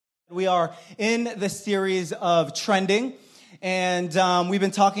We are in the series of trending, and we've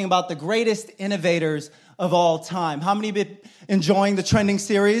been talking about the greatest innovators of all time. How many have been enjoying the trending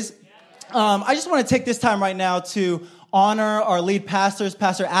series? I just want to take this time right now to honor our lead pastors,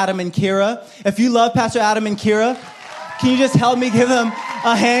 Pastor Adam and Kira. If you love Pastor Adam and Kira, can you just help me give them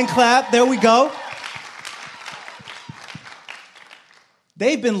a hand clap? There we go.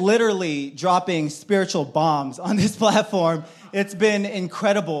 They've been literally dropping spiritual bombs on this platform. It's been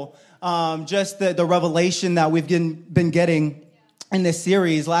incredible, just the revelation that we've been getting in this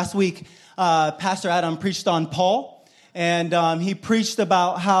series. Last week, Pastor Adam preached on Paul, and he preached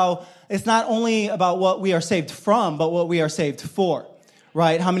about how it's not only about what we are saved from, but what we are saved for,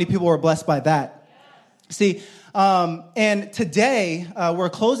 right? How many people were blessed by that? See, and today, we're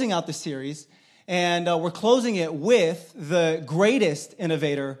closing out the series, and we're closing it with the greatest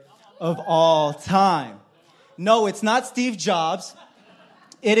innovator of all time. No, it's not Steve Jobs.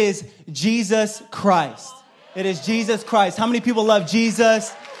 It is Jesus Christ. It is Jesus Christ. How many people love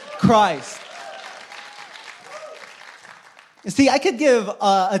Jesus Christ? See, I could give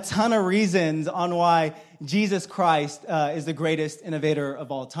a ton of reasons on why Jesus Christ is the greatest innovator of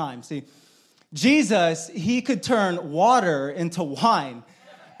all time. See, Jesus, he could turn water into wine.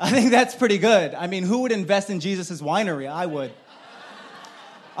 I think that's pretty good. I mean, who would invest in Jesus' winery?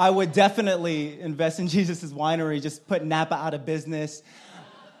 I would definitely invest in Jesus' winery, just put Napa out of business.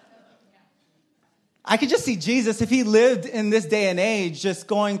 I could just see Jesus, if he lived in this day and age, just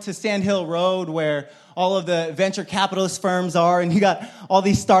going to Sand Hill Road where all of the venture capitalist firms are, and you got all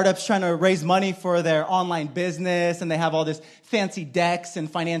these startups trying to raise money for their online business, and they have all this fancy decks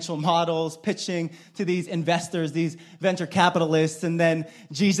and financial models pitching to these investors, these venture capitalists, and then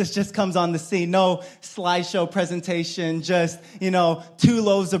Jesus just comes on the scene. No slideshow presentation, just, 2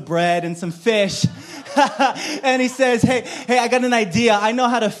 loaves of bread and some fish. And he says, hey, I got an idea. I know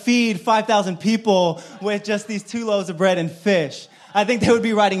how to feed 5,000 people with just these 2 loaves of bread and fish. I think they would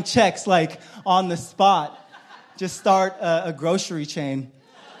be writing checks like on the spot. Just start a grocery chain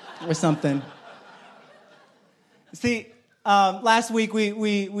or something. See, last week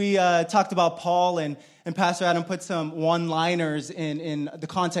we talked about Paul, and Pastor Adam put some one-liners in the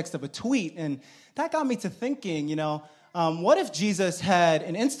context of a tweet, and that got me to thinking, what if Jesus had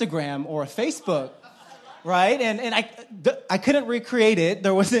an Instagram or a Facebook, right? And I couldn't recreate it.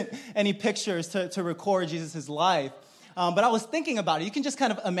 There wasn't any pictures to record Jesus' life. But I was thinking about it. You can just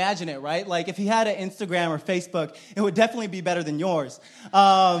kind of imagine it, right? Like if he had an Instagram or Facebook, it would definitely be better than yours.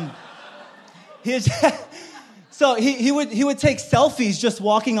 So he would take selfies just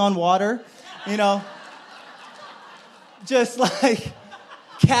walking on water, just like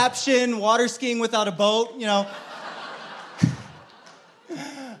caption water skiing without a boat,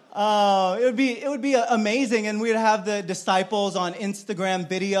 It would be amazing, and we'd have the disciples on Instagram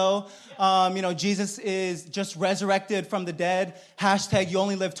video. Jesus is just resurrected from the dead. # you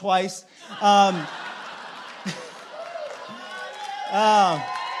only live twice.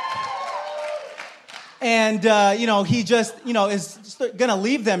 He just, is going to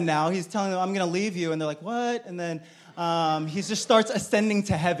leave them now. He's telling them, I'm going to leave you. And they're like, what? And then he just starts ascending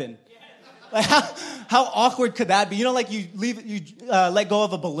to heaven. Like how awkward could that be? You let go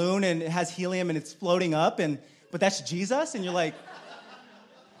of a balloon and it has helium and it's floating up, but that's Jesus, and you're like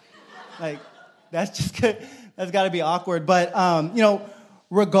that's just good. That's got to be awkward. But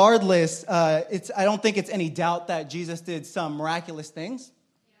regardless, I don't think it's any doubt that Jesus did some miraculous things.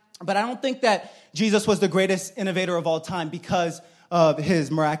 But I don't think that Jesus was the greatest innovator of all time because of his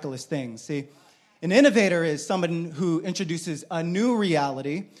miraculous things. See, an innovator is someone who introduces a new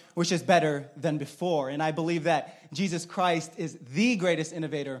reality, which is better than before. And I believe that Jesus Christ is the greatest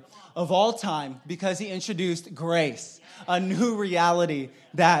innovator of all time because he introduced grace, a new reality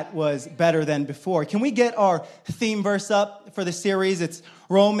that was better than before. Can we get our theme verse up for the series? It's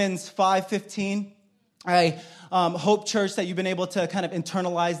Romans 5:15. I hope, church, that you've been able to kind of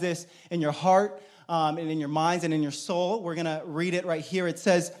internalize this in your heart and in your minds and in your soul. We're going to read it right here. It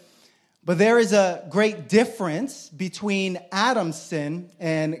says, but there is a great difference between Adam's sin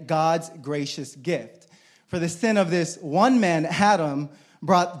and God's gracious gift. For the sin of this one man, Adam,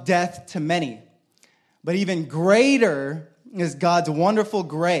 brought death to many. But even greater is God's wonderful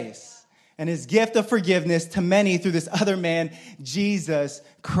grace and his gift of forgiveness to many through this other man, Jesus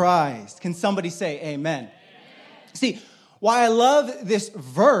Christ. Can somebody say amen? Amen. See, why I love this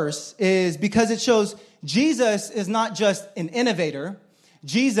verse is because it shows Jesus is not just an innovator.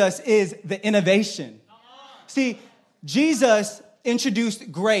 Jesus is the innovation. See, Jesus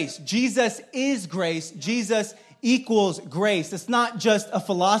introduced grace. Jesus is grace. Jesus equals grace. It's not just a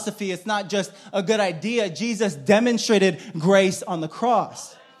philosophy. It's not just a good idea. Jesus demonstrated grace on the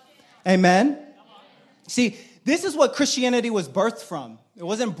cross. Amen? See, this is what Christianity was birthed from. It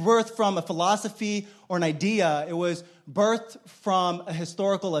wasn't birthed from a philosophy or an idea. It was birthed from a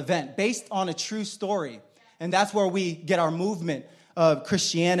historical event based on a true story. And that's where we get our movement of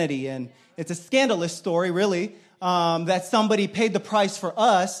Christianity. And it's a scandalous story, really, that somebody paid the price for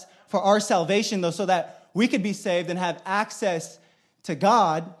us, for our salvation, though, so that we could be saved and have access to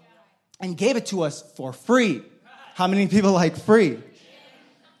God, and gave it to us for free. How many people like free?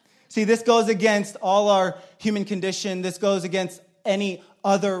 See, this goes against all our human condition. This goes against any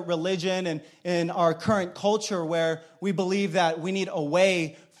other religion and in our current culture where we believe that we need a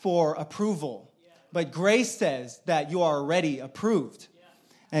way for approval. But grace says that you are already approved.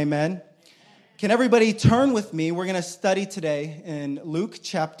 Amen. Can everybody turn with me? We're going to study today in Luke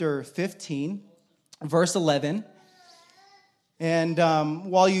chapter 15, verse 11. And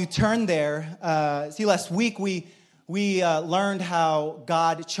while you turn there, last week we learned how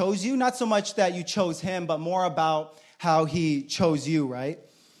God chose you. Not so much that you chose him, but more about how he chose you, right?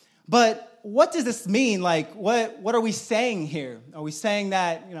 But what does this mean? Like, what are we saying here? Are we saying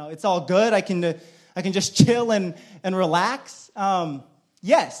that, it's all good? I can just chill and relax?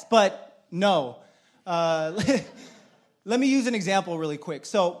 Yes, but no. Let me use an example really quick.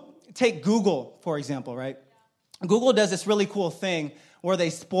 So take Google, for example, right? Google does this really cool thing where they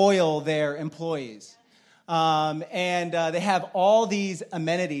spoil their employees. And they have all these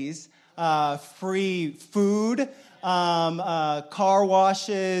amenities, free food, car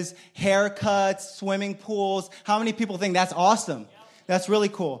washes, haircuts, swimming pools. How many people think that's awesome? That's really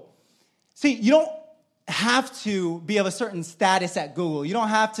cool. See, you don't have to be of a certain status at Google. You don't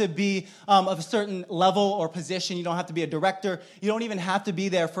have to be of a certain level or position. You don't have to be a director. You don't even have to be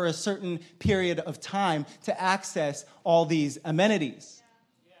there for a certain period of time to access all these amenities.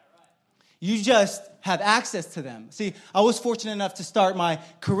 You just have access to them. See, I was fortunate enough to start my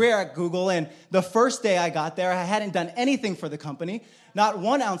career at Google, and the first day I got there, I hadn't done anything for the company, not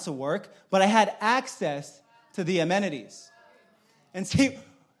 1 ounce of work, but I had access to the amenities. And see,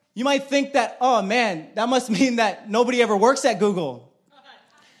 you might think that, oh man, that must mean that nobody ever works at Google.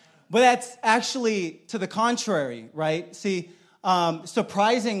 But that's actually to the contrary, right? See,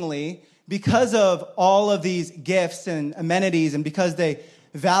 surprisingly, because of all of these gifts and amenities, and because they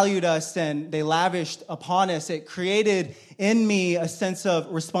valued us and they lavished upon us, it created in me a sense of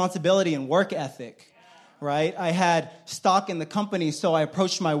responsibility and work ethic, right? I had stock in the company, so I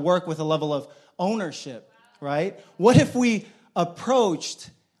approached my work with a level of ownership, right? What if we approached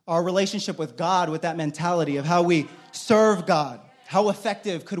our relationship with God with that mentality of how we serve God? How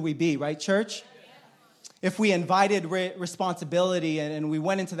effective could we be, right, church? If we invited responsibility and we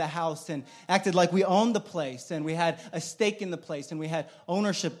went into the house and acted like we owned the place and we had a stake in the place and we had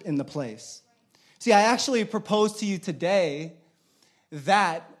ownership in the place. See, I actually propose to you today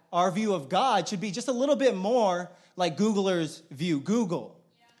that our view of God should be just a little bit more like Googlers view Google,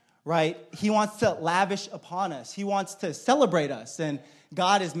 right? He wants to lavish upon us. He wants to celebrate us, and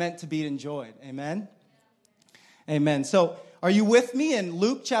God is meant to be enjoyed. Amen? Amen. So are you with me in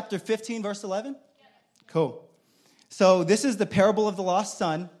Luke chapter 15, verse 11? Cool. So this is the parable of the lost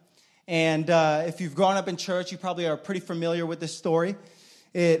son. And if you've grown up in church, you probably are pretty familiar with this story.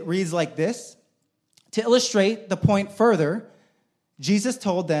 It reads like this. To illustrate the point further, Jesus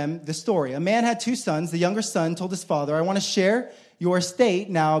told them the story. A man had 2 sons. The younger son told his father, I want to share your estate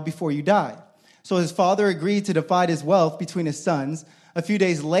now before you die. So his father agreed to divide his wealth between his sons. A few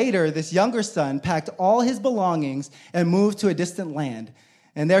days later, this younger son packed all his belongings and moved to a distant land.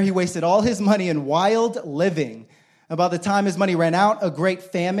 And there he wasted all his money in wild living. About the time his money ran out, a great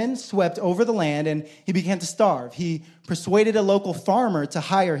famine swept over the land, and he began to starve. He persuaded a local farmer to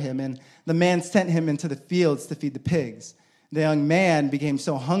hire him, and the man sent him into the fields to feed the pigs. The young man became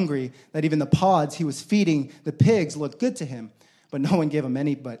so hungry that even the pods he was feeding the pigs looked good to him, but no one gave him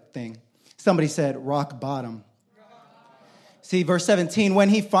anything. Somebody said, rock bottom. See, verse 17, when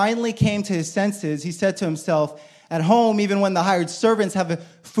he finally came to his senses, he said to himself, at home, even when the hired servants have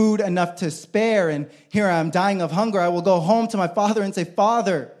food enough to spare, and here I am dying of hunger, I will go home to my father and say,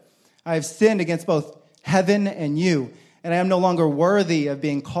 Father, I have sinned against both heaven and you, and I am no longer worthy of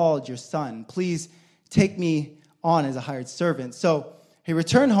being called your son. Please take me on as a hired servant. So he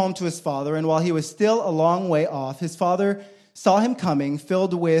returned home to his father, and while he was still a long way off, his father saw him coming,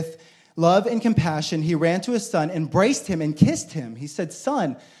 filled with love and compassion. He ran to his son, embraced him, and kissed him. He said,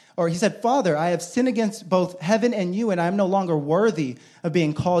 Father, I have sinned against both heaven and you, and I am no longer worthy of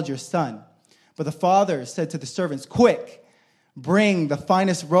being called your son. But the father said to the servants, quick, bring the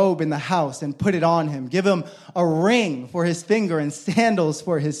finest robe in the house and put it on him. Give him a ring for his finger and sandals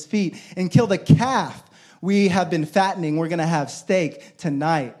for his feet, and kill the calf we have been fattening. We're going to have steak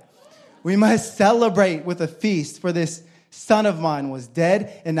tonight. We must celebrate with a feast, for this son of mine was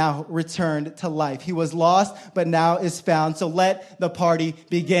dead and now returned to life. He was lost, but now is found. So let the party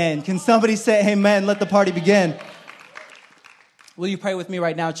begin. Can somebody say amen? Let the party begin. Will you pray with me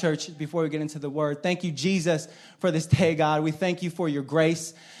right now, church, before we get into the word? Thank you, Jesus, for this day, God. We thank you for your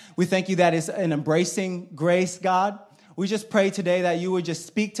grace. We thank you that it's an embracing grace, God. We just pray today that you would just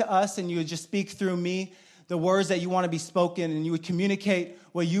speak to us and you would just speak through me the words that you want to be spoken, and you would communicate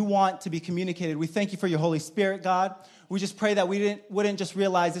what you want to be communicated. We thank you for your Holy Spirit, God. We just pray that we wouldn't just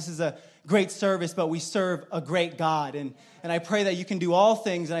realize this is a great service, but we serve a great God. And I pray that you can do all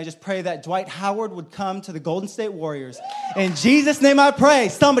things, and I just pray that Dwight Howard would come to the Golden State Warriors. In Jesus' name I pray.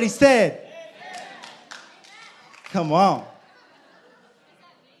 Somebody said, amen. Come on.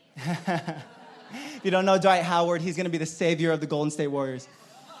 If you don't know Dwight Howard, he's going to be the savior of the Golden State Warriors.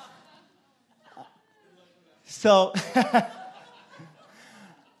 So,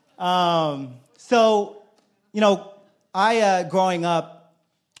 I, growing up,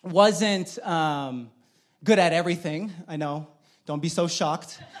 wasn't good at everything. I know. Don't be so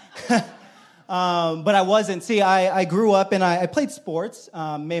shocked. But I wasn't. See, I grew up and I played sports.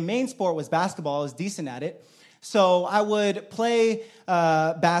 My main sport was basketball. I was decent at it. So I would play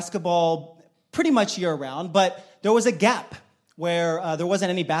basketball pretty much year-round, but there was a gap where there wasn't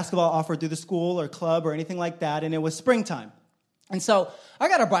any basketball offered through the school or club or anything like that, and it was springtime. And so I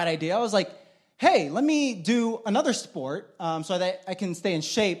got a bright idea. I was like, hey, let me do another sport so that I can stay in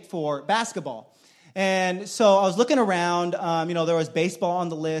shape for basketball. And so I was looking around. There was baseball on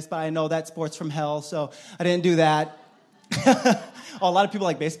the list, but I know that sport's from hell, so I didn't do that. A lot of people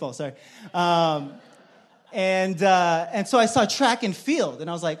like baseball, sorry. And so I saw track and field,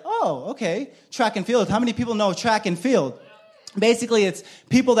 and I was like, oh, okay, track and field. How many people know track and field? Basically, it's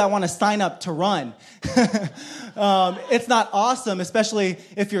people that want to sign up to run. It's not awesome, especially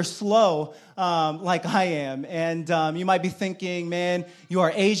if you're slow like I am. And you might be thinking, man, you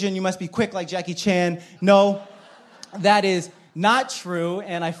are Asian, you must be quick like Jackie Chan. No, that is not true.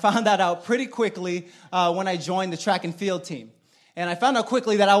 And I found that out pretty quickly when I joined the track and field team. And I found out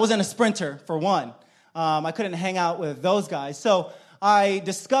quickly that I wasn't a sprinter, for one. I couldn't hang out with those guys. So I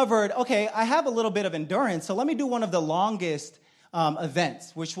discovered, okay, I have a little bit of endurance, so let me do one of the longest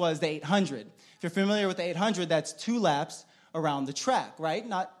events, which was the 800. If you're familiar with the 800, that's 2 laps around the track, right?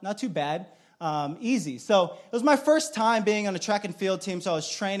 Not too bad, easy. So it was my first time being on a track and field team, so I was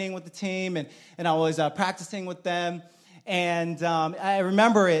training with the team, and I was practicing with them. And I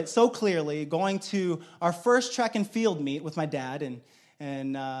remember it so clearly, going to our first track and field meet with my dad, and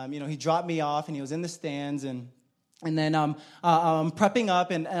he dropped me off, and he was in the stands, and then I'm prepping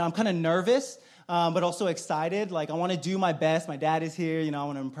up, and I'm kind of nervous, but also excited. Like, I want to do my best. My dad is here, I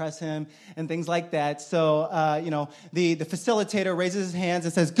want to impress him and things like that. So, the facilitator raises his hands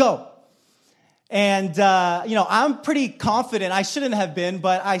and says, go. And, I'm pretty confident. I shouldn't have been,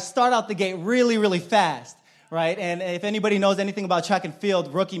 but I start out the gate really, really fast, right? And if anybody knows anything about track and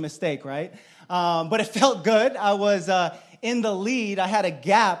field, rookie mistake, right? But it felt good. I was in the lead. I had a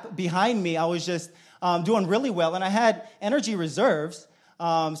gap behind me. I was just doing really well, and I had energy reserves, so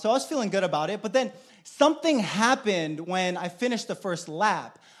I was feeling good about it. But then something happened when I finished the first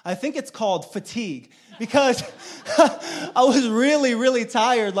lap. I think it's called fatigue, because I was really, really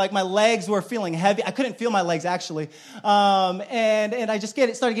tired. Like, my legs were feeling heavy. I couldn't feel my legs, actually, and I just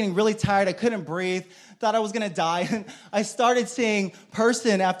started getting really tired. I couldn't breathe. Thought I was going to die. And I started seeing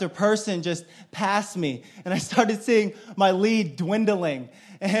person after person just pass me, and I started seeing my lead dwindling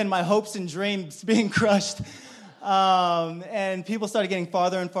and my hopes and dreams being crushed. And people started getting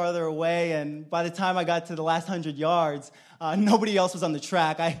farther and farther away, and by the time I got to the last 100 yards, nobody else was on the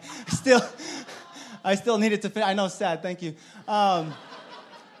track. I still needed to finish. I know, sad, thank you. So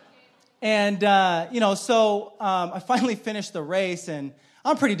I finally finished the race, and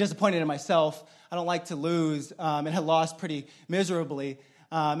I'm pretty disappointed in myself. I don't like to lose, and had lost pretty miserably.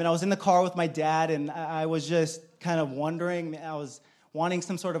 And I was in the car with my dad, and I was just kind of wondering. I was wanting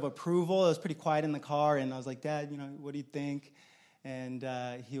some sort of approval. It was pretty quiet in the car, and I was like, Dad, what do you think? And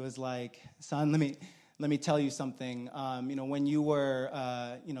he was like, son, let me tell you something. When you were,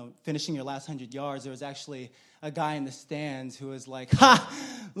 finishing your last 100 yards, there was actually a guy in the stands who was like, ha,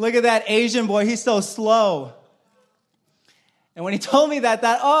 look at that Asian boy, he's so slow. And when he told me that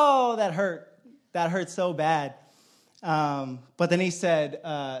hurt. That hurt so bad. But then he said,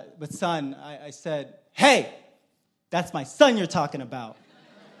 but son, I said, hey, that's my son you're talking about.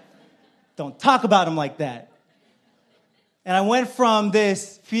 Don't talk about him like that. And I went from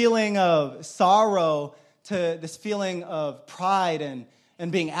this feeling of sorrow to this feeling of pride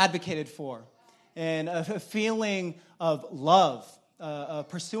and being advocated for, and a feeling of love.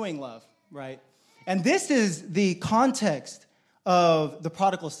 pursuing love, right? And this is the context of the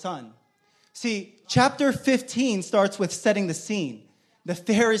prodigal son. See, chapter 15 starts with setting the scene. The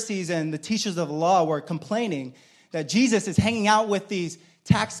Pharisees and the teachers of the law were complaining that Jesus is hanging out with these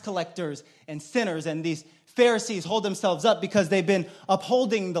tax collectors and sinners, and these Pharisees hold themselves up because they've been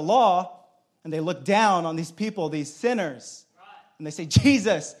upholding the law, and they look down on these people, these sinners, and they say,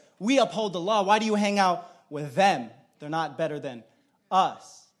 Jesus, we uphold the law. Why do you hang out with them? They're not better than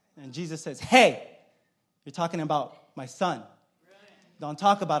us. And Jesus says, hey, you're talking about my son. Don't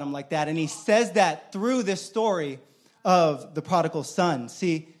talk about him like that. And he says that through this story of the prodigal son.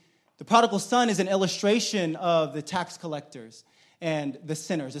 See, the prodigal son is an illustration of the tax collectors and the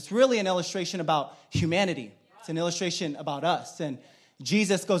sinners. It's really an illustration about humanity. It's an illustration about us. And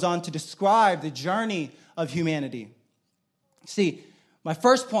Jesus goes on to describe the journey of humanity. See, my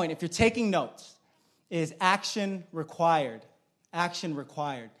first point, if you're taking notes, is action required. Action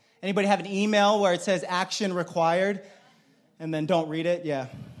required. Anybody have an email where it says action required and then don't read it? Yeah.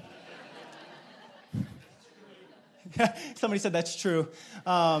 Somebody said that's true.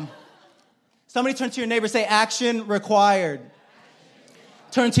 Somebody turn to your neighbor, say action required.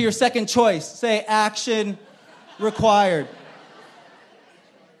 Turn to your second choice, say action required.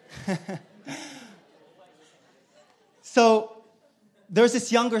 So there's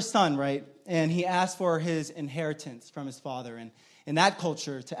this younger son, right? And he asked for his inheritance from his father. And in that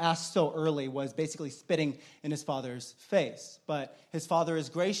culture, to ask so early was basically spitting in his father's face. But his father is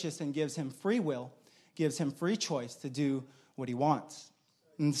gracious and gives him free will, gives him free choice to do what he wants.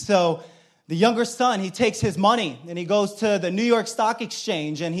 And so the younger son, he takes his money and he goes to the New York Stock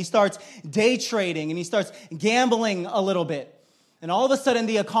Exchange and he starts day trading and he starts gambling a little bit. And all of a sudden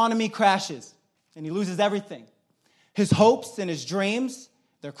the economy crashes and he loses everything. His hopes and his dreams,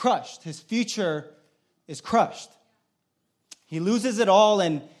 they're crushed. His future is crushed. He loses it all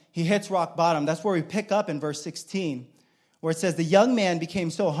and he hits rock bottom. That's where we pick up in verse 16, where it says, the young man became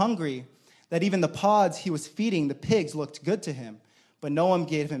so hungry that even the pods he was feeding the pigs looked good to him, but no one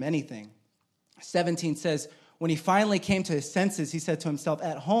gave him anything. 17 says, when he finally came to his senses, he said to himself,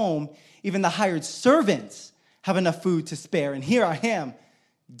 at home, even the hired servants have enough food to spare, and here I am,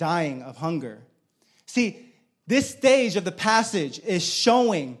 dying of hunger. See, this stage of the passage is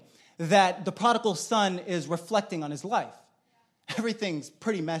showing that the prodigal son is reflecting on his life. Everything's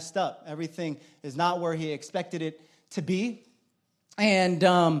pretty messed up. Everything is not where he expected it to be.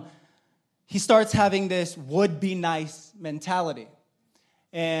 And he starts having this would-be-nice mentality.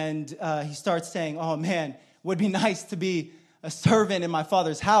 And he starts saying, oh, man, would be nice to be a servant in my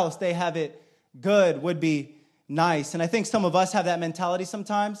father's house. They have it good, would be nice. And I think some of us have that mentality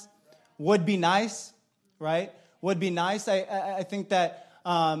sometimes. Would be nice, right? Would be nice. I think that,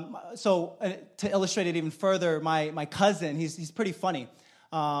 to illustrate it even further, my cousin, he's pretty funny.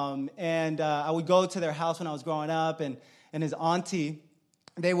 And I would go to their house when I was growing up, and his auntie,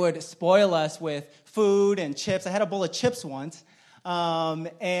 they would spoil us with food and chips. I had a bowl of chips once,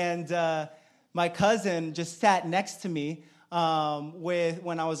 and my cousin just sat next to me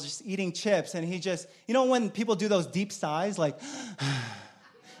when I was just eating chips, and he just, you know when people do those deep sighs, like,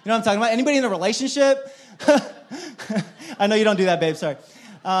 you know what I'm talking about? Anybody in a relationship? I know you don't do that, babe, sorry.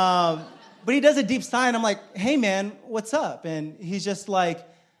 But he does a deep sigh, and I'm like, hey, man, what's up? And he's just like,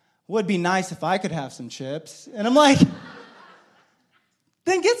 would be nice if I could have some chips. And I'm like,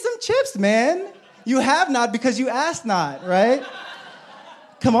 then get some chips, man. You have not because you asked not, right?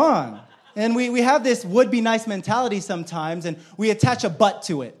 Come on. And we have this would-be-nice mentality sometimes, and we attach a but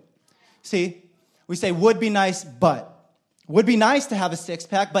to it. See? We say, would be nice, but. Would be nice to have a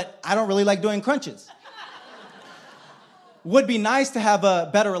six-pack, but I don't really like doing crunches. Would be nice to have a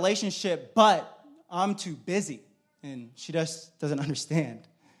better relationship, but I'm too busy, and she just doesn't understand.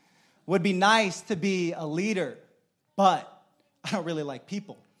 Would be nice to be a leader, but I don't really like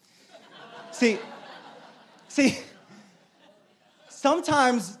people. See,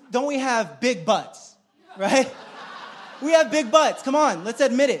 sometimes don't we have big butts, right? We have big butts. Come on, let's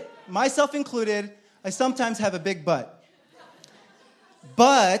admit it. Myself included, I sometimes have a big butt.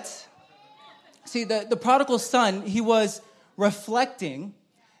 But, see, the prodigal son, he was reflecting,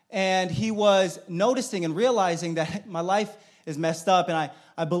 and he was noticing and realizing that my life is messed up, and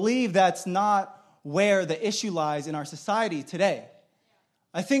I believe that's not where the issue lies in our society today.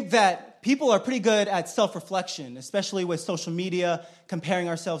 I think that people are pretty good at self-reflection, especially with social media, comparing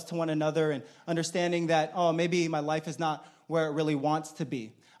ourselves to one another and understanding that, oh, maybe my life is not where it really wants to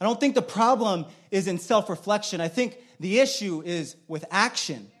be. I don't think the problem is in self-reflection. I think the issue is with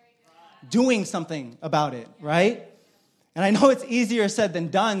action, doing something about it, right? And I know it's easier said than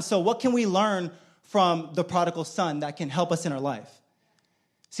done, so what can we learn from the prodigal son that can help us in our life?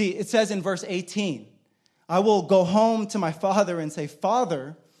 See, it says in verse 18, I will go home to my father and say,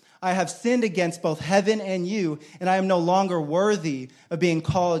 Father, I have sinned against both heaven and you, and I am no longer worthy of being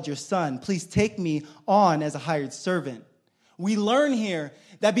called your son. Please take me on as a hired servant. We learn here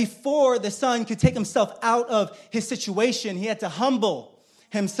that before the son could take himself out of his situation, he had to humble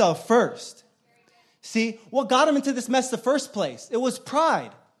himself first. See, what got him into this mess in the first place? It was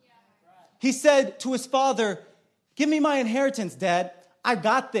pride. He said to his father, give me my inheritance, Dad. I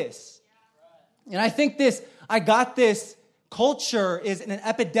got this. And I think this, I got this culture is an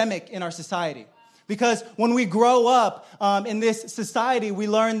epidemic in our society. Because when we grow up in this society, we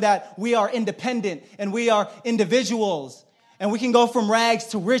learn that we are independent and we are individuals. And we can go from rags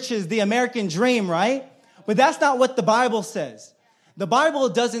to riches, the American dream, right? But that's not what the Bible says. The Bible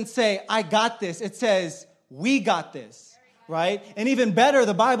doesn't say, I got this. It says, we got this, right? And even better,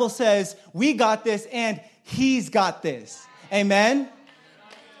 the Bible says, we got this and he's got this. Amen?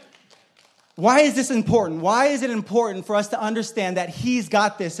 Why is this important? Why is it important for us to understand that he's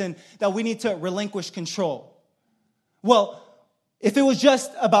got this and that we need to relinquish control? Well, if it was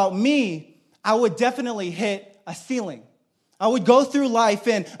just about me, I would definitely hit a ceiling. I would go through life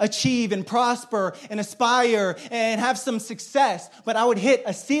and achieve and prosper and aspire and have some success, but I would hit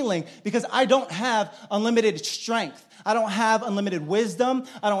a ceiling because I don't have unlimited strength. I don't have unlimited wisdom.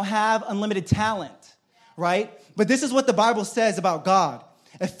 I don't have unlimited talent, right? But this is what the Bible says about God.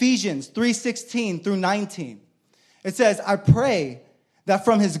 Ephesians 3:16 through 19. It says, I pray that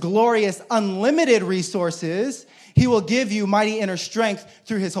from his glorious unlimited resources, he will give you mighty inner strength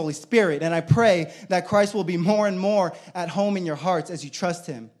through his Holy Spirit. And I pray that Christ will be more and more at home in your hearts as you trust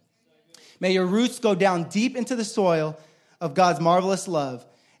him. May your roots go down deep into the soil of God's marvelous love.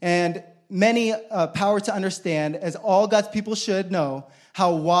 And many power to understand, as all God's people should know,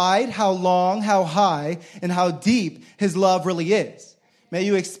 how wide, how long, how high, and how deep his love really is. May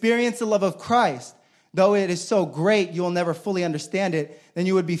you experience the love of Christ. Though it is so great you will never fully understand it, then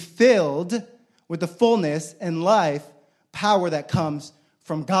you would be filled with the fullness and life, power that comes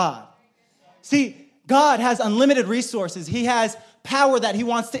from God. See, God has unlimited resources. He has power that he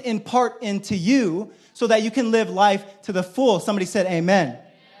wants to impart into you so that you can live life to the full. Somebody said amen. Amen.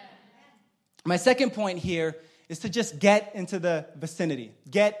 My second point here is to just get into the vicinity.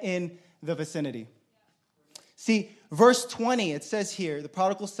 Get in the vicinity. See, verse 20, it says here, the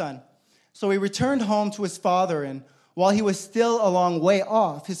prodigal son, so he returned home to his father, and while he was still a long way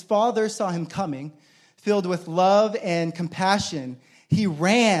off, his father saw him coming, filled with love and compassion. He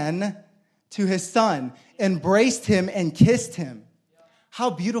ran to his son, embraced him, and kissed him. How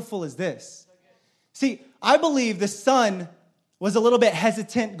beautiful is this? See, I believe the son was a little bit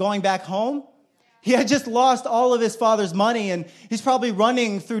hesitant going back home. He had just lost all of his father's money, and he's probably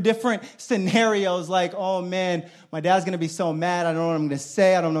running through different scenarios like, oh man, my dad's going to be so mad. I don't know what I'm going to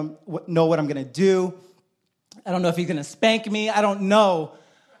say. I don't know what I'm going to do. I don't know if he's going to spank me. I don't know.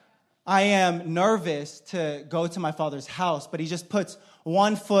 I am nervous to go to my father's house, but he just puts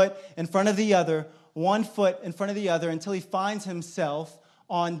one foot in front of the other, one foot in front of the other until he finds himself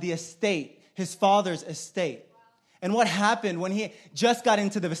on the estate, his father's estate. And what happened when he just got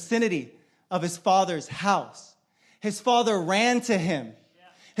into the vicinity of his father's house? His father ran to him.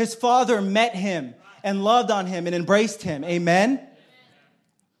 His father met him and loved on him and embraced him. Amen?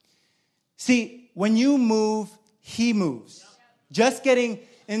 See, when you move, he moves. Just getting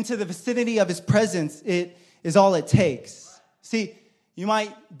into the vicinity of his presence, it is all it takes. See, you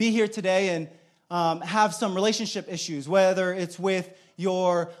might be here today and have some relationship issues, whether it's with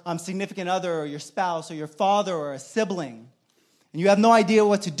your significant other or your spouse or your father or a sibling. And you have no idea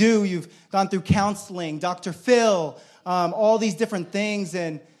what to do. You've gone through counseling, Dr. Phil, all these different things.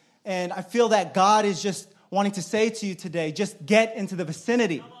 And I feel that God is just wanting to say to you today, just get into the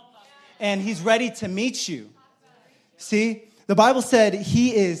vicinity. And he's ready to meet you. See, the Bible said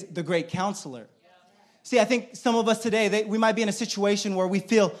he is the great counselor. See, I think some of us today, we might be in a situation where we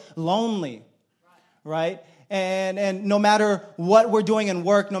feel lonely, right? And no matter what we're doing in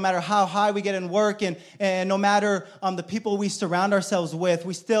work, no matter how high we get in work, and no matter the people we surround ourselves with,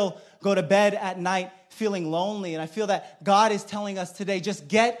 we still go to bed at night feeling lonely. And I feel that God is telling us today, just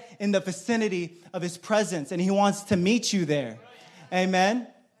get in the vicinity of his presence, and he wants to meet you there. Amen?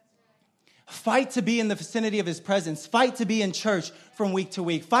 Fight to be in the vicinity of his presence. Fight to be in church from week to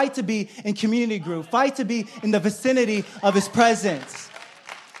week. Fight to be in community group. Fight to be in the vicinity of his presence.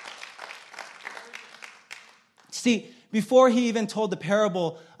 See, before he even told the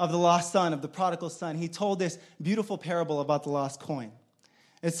parable of the lost son, of the prodigal son, he told this beautiful parable about the lost coin.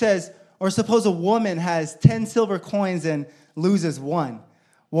 It says, or suppose a woman has 10 silver coins and loses one.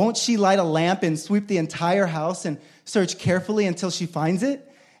 Won't she light a lamp and sweep the entire house and search carefully until she finds it?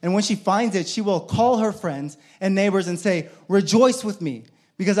 And when she finds it, she will call her friends and neighbors and say, "Rejoice with me,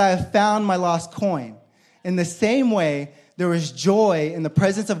 because I have found my lost coin." In the same way, there is joy in the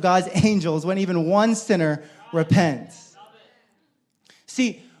presence of God's angels when even one sinner repents.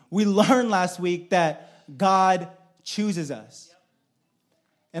 See, we learned last week that God chooses us.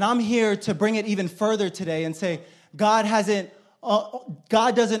 And I'm here to bring it even further today and say, God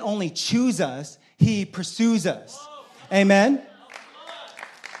doesn't only choose us, he pursues us. Amen?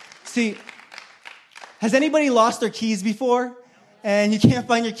 See, has anybody lost their keys before? And you can't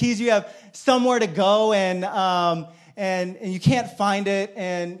find your keys, you have somewhere to go, and you can't find it,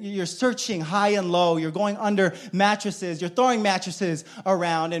 and you're searching high and low. You're going under mattresses. You're throwing mattresses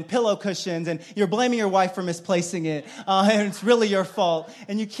around and pillow cushions, and you're blaming your wife for misplacing it, and it's really your fault.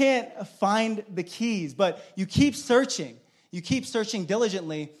 And you can't find the keys, but you keep searching. You keep searching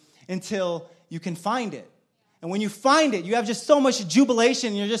diligently until you can find it. And when you find it, you have just so much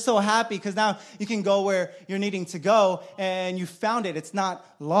jubilation. You're just so happy because now you can go where you're needing to go, and you found it. It's not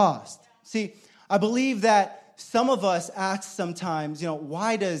lost. See, I believe that some of us ask sometimes,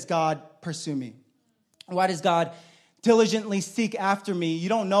 why does God pursue me? Why does God diligently seek after me? You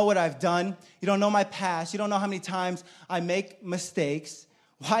don't know what I've done. You don't know my past. You don't know how many times I make mistakes.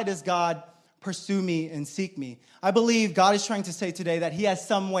 Why does God pursue me and seek me? I believe God is trying to say today that he has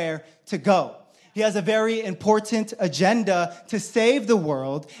somewhere to go. He has a very important agenda to save the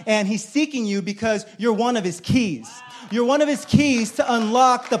world, and he's seeking you because you're one of his keys. You're one of his keys to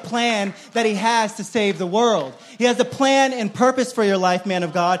unlock the plan that he has to save the world. He has a plan and purpose for your life, man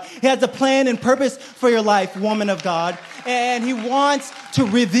of God. He has a plan and purpose for your life, woman of God. And he wants to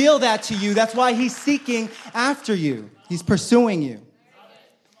reveal that to you. That's why he's seeking after you. He's pursuing you.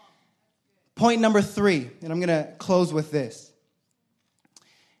 Point number 3, and I'm going to close with this.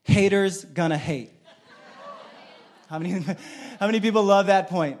 Haters gonna hate. How many people love that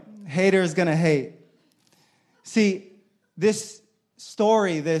point? Haters gonna hate. See, this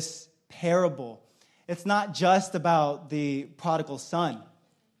story, this parable, it's not just about the prodigal son.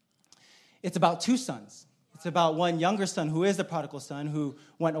 It's about 2 sons. It's about one younger son who is the prodigal son who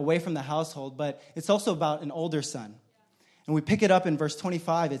went away from the household, but it's also about an older son. And we pick it up in verse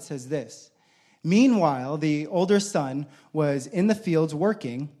 25. It says this: "Meanwhile, the older son was in the fields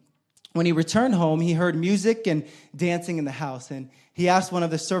working. When he returned home, he heard music and dancing in the house, and he asked one of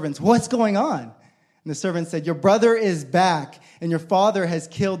the servants, 'What's going on?' And the servant said, 'Your brother is back, and your father has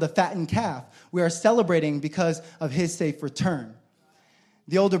killed the fattened calf. We are celebrating because of his safe return.'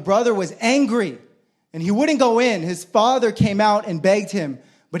 The older brother was angry, and he wouldn't go in. His father came out and begged him,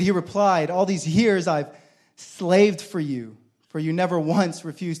 but he replied, 'All these years I've slaved for you never once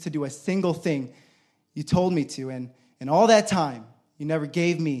refused to do a single thing you told me to, and in all that time, you never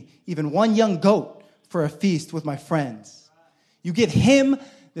gave me even one young goat for a feast with my friends. You give him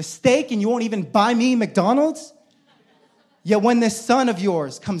the steak and you won't even buy me McDonald's? Yet when this son of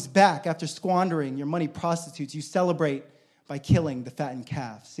yours comes back after squandering your money prostitutes, you celebrate by killing the fattened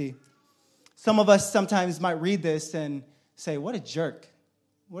calf.'" See, some of us sometimes might read this and say, what a jerk.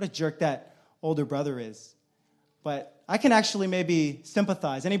 What a jerk that older brother is. But I can actually maybe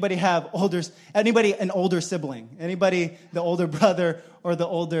sympathize. Anybody an older sibling? Anybody the older brother or the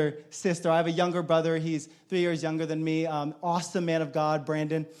older sister? I have a younger brother. He's 3 years younger than me. Awesome man of God,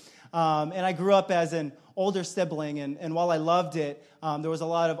 Brandon. And I grew up as an older sibling, and while I loved it, there was a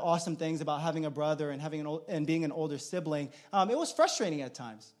lot of awesome things about having a brother and being an older sibling. It was frustrating at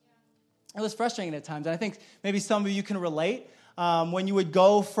times. And I think maybe some of you can relate. When you would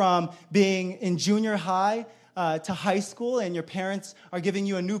go from being in junior high to high school, and your parents are giving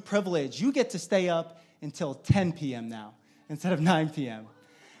you a new privilege. You get to stay up until 10 p.m. now instead of 9 p.m.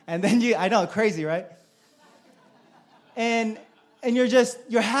 And then I know, crazy, right? And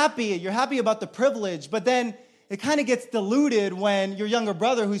you're happy about the privilege, but then it kind of gets diluted when your younger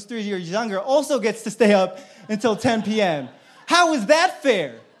brother, who's 3 years younger, also gets to stay up until 10 p.m. How is that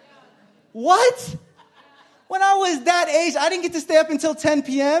fair? What? When I was that age, I didn't get to stay up until 10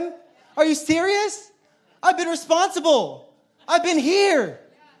 p.m.? Are you serious? I've been responsible. I've been here.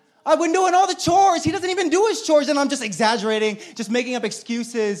 I've been doing all the chores. He doesn't even do his chores, and I'm just exaggerating, just making up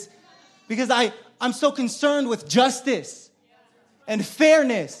excuses because I'm so concerned with justice and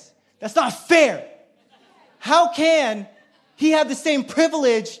fairness. That's not fair. How can he have the same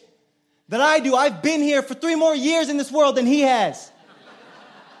privilege that I do? I've been here for 3 more years in this world than he has.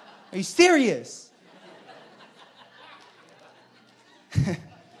 Are you serious?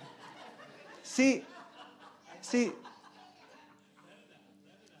 See,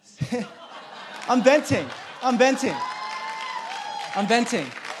 I'm venting.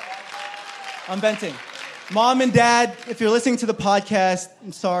 Mom and Dad, if you're listening to the podcast,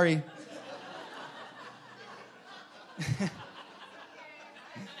 I'm sorry.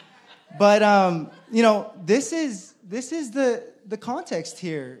 But, this is the context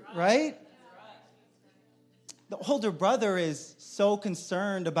here, right? The older brother is so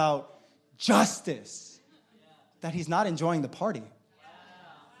concerned about justice that he's not enjoying the party,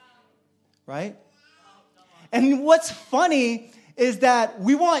 right? And what's funny is that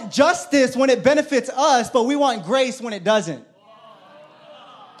we want justice when it benefits us, but we want grace when it doesn't.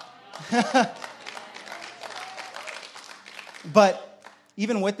 But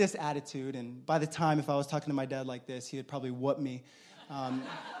even with this attitude, and by the time if I was talking to my dad like this, he would probably whoop me,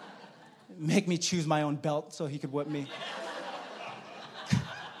 make me choose my own belt so he could whip me.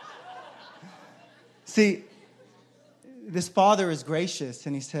 See, this father is gracious,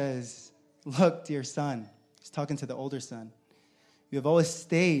 and he says, look, dear son, he's talking to the older son, you have always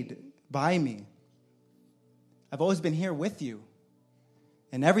stayed by me. I've always been here with you.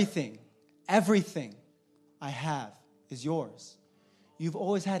 And everything I have is yours. You've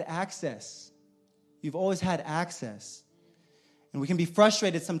always had access. You've always had access. And we can be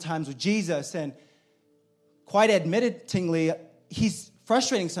frustrated sometimes with Jesus, and quite admittingly, he's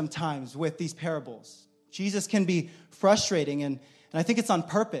frustrating sometimes with these parables. Jesus can be frustrating, and I think it's on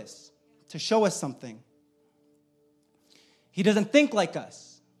purpose to show us something. He doesn't think like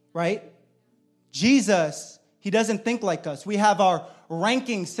us, right? Jesus, he doesn't think like us. We have our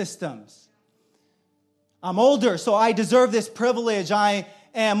ranking systems. I'm older, so I deserve this privilege. I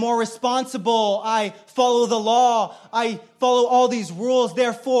am more responsible. I follow the law. I follow all these rules.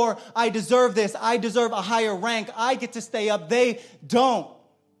 Therefore, I deserve this. I deserve a higher rank. I get to stay up. They don't.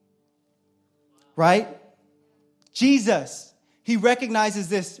 Right? Jesus, he recognizes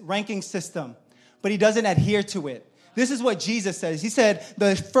this ranking system, but he doesn't adhere to it. This is what Jesus says. He said,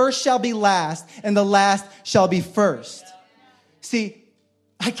 the first shall be last, and the last shall be first. See,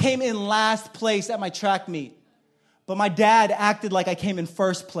 I came in last place at my track meet, but my dad acted like I came in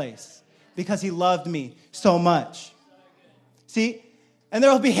first place because he loved me so much. See, and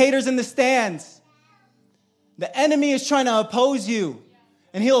there will be haters in the stands. The enemy is trying to oppose you,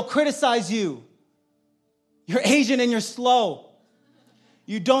 and he'll criticize you. You're Asian and you're slow.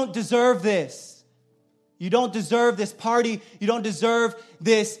 You don't deserve this. You don't deserve this party. You don't deserve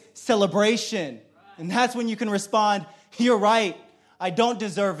this celebration. And that's when you can respond, you're right. I don't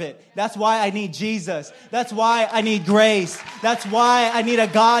deserve it. That's why I need Jesus. That's why I need grace. That's why I need a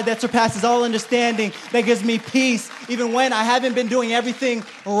God that surpasses all understanding, that gives me peace, even when I haven't been doing everything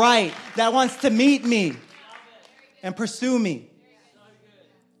right, that wants to meet me and pursue me.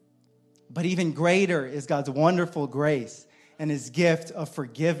 But even greater is God's wonderful grace and his gift of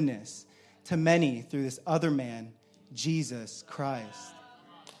forgiveness to many through this other man, Jesus Christ.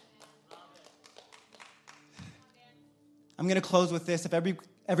 I'm going to close with this. If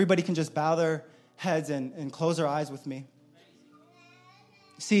everybody can just bow their heads and close their eyes with me.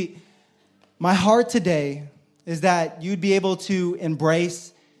 See, my heart today is that you'd be able to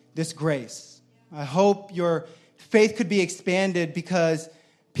embrace this grace. I hope your faith could be expanded because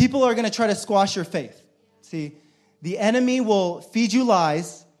people are going to try to squash your faith. See, the enemy will feed you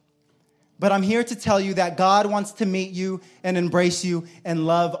lies, but I'm here to tell you that God wants to meet you and embrace you and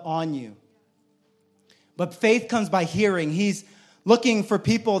love on you. But faith comes by hearing. He's looking for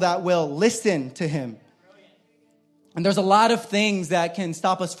people that will listen to him. And there's a lot of things that can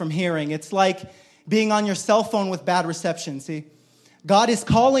stop us from hearing. It's like being on your cell phone with bad reception. See, God is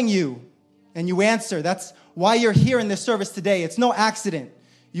calling you and you answer. That's why you're here in this service today. It's no accident.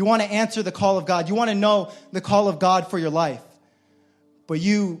 You want to answer the call of God. You want to know the call of God for your life. But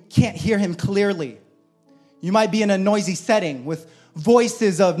you can't hear him clearly. You might be in a noisy setting with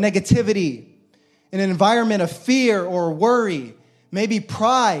voices of negativity, in an environment of fear or worry. Maybe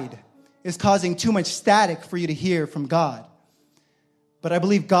pride is causing too much static for you to hear from God. But I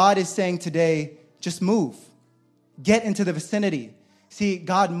believe God is saying today, just move. Get into the vicinity. See,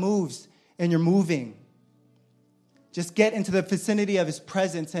 God moves and you're moving. Just get into the vicinity of his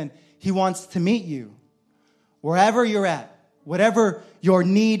presence and he wants to meet you. Wherever you're at, whatever your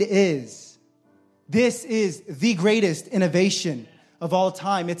need is, this is the greatest innovation of all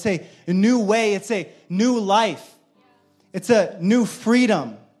time. It's a new way. It's a new life. It's a new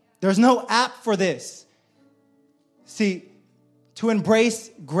freedom. There's no app for this. See, to embrace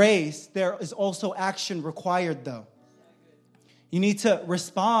grace, there is also action required, though. You need to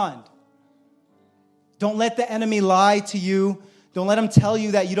respond. Don't let the enemy lie to you. Don't let him tell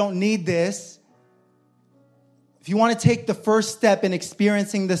you that you don't need this. If you want to take the first step in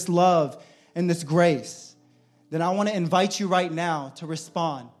experiencing this love and this grace, then I want to invite you right now to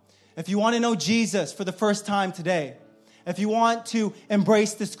respond. If you want to know Jesus for the first time today, if you want to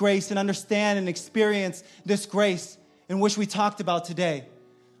embrace this grace and understand and experience this grace in which we talked about today,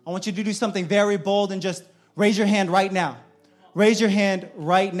 I want you to do something very bold and just raise your hand right now. Raise your hand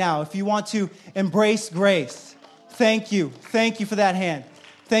right now. If you want to embrace grace, thank you. Thank you for that hand.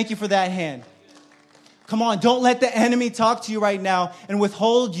 Thank you for that hand. Come on, don't let the enemy talk to you right now and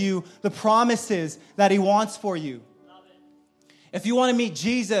withhold you the promises that he wants for you. If you want to meet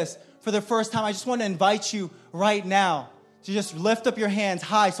Jesus for the first time, I just want to invite you right now to just lift up your hands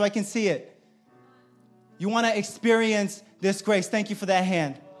high so I can see it. You want to experience this grace. Thank you for that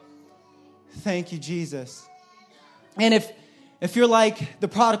hand. Thank you, Jesus. And if you're like the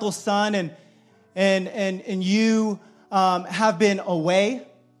prodigal son and you have been away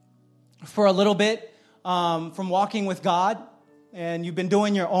for a little bit from walking with God, and you've been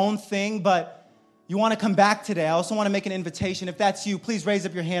doing your own thing, but you want to come back today, I also want to make an invitation. If that's you, please raise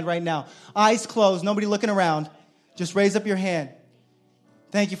up your hand right now. Eyes closed, nobody looking around. Just raise up your hand.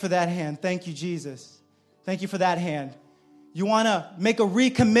 Thank you for that hand. Thank you, Jesus. Thank you for that hand. You want to make a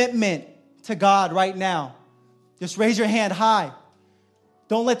recommitment to God right now. Just raise your hand high.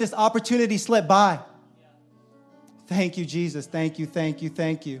 Don't let this opportunity slip by. Thank you, Jesus. Thank you, thank you,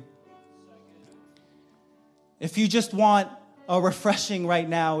 thank you. If you just want a refreshing right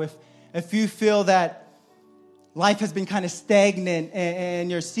now, if you feel that life has been kind of stagnant and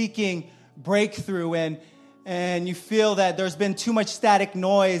you're seeking breakthrough and you feel that there's been too much static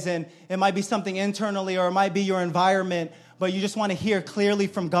noise and it might be something internally or it might be your environment, but you just want to hear clearly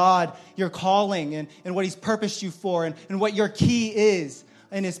from God your calling and what he's purposed you for and what your key is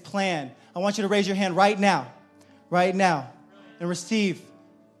in his plan, I want you to raise your hand right now, and receive.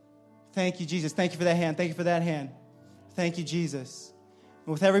 Thank you, Jesus. Thank you for that hand. Thank you for that hand. Thank you, Jesus.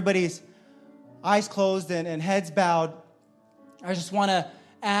 And with everybody's eyes closed and heads bowed, I just want to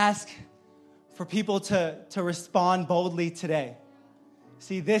ask for people to respond boldly today.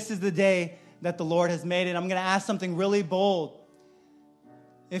 See, this is the day that the Lord has made, and I'm going to ask something really bold.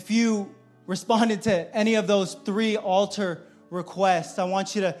 If you responded to any of those 3 altar requests, I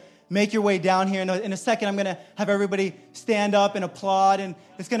want you to make your way down here. In a second, I'm going to have everybody stand up and applaud, and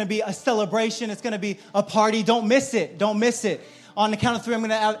it's going to be a celebration. It's going to be a party. Don't miss it. Don't miss it. On the count of 3, I'm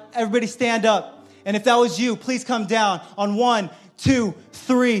going to have everybody stand up. And if that was you, please come down. On 1, 2,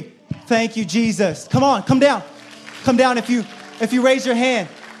 3. Thank you, Jesus. Come on, come down. Come down if you raise your hand.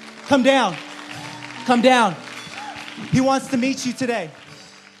 Come down. Come down. He wants to meet you today.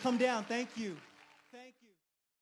 Come down. Thank you.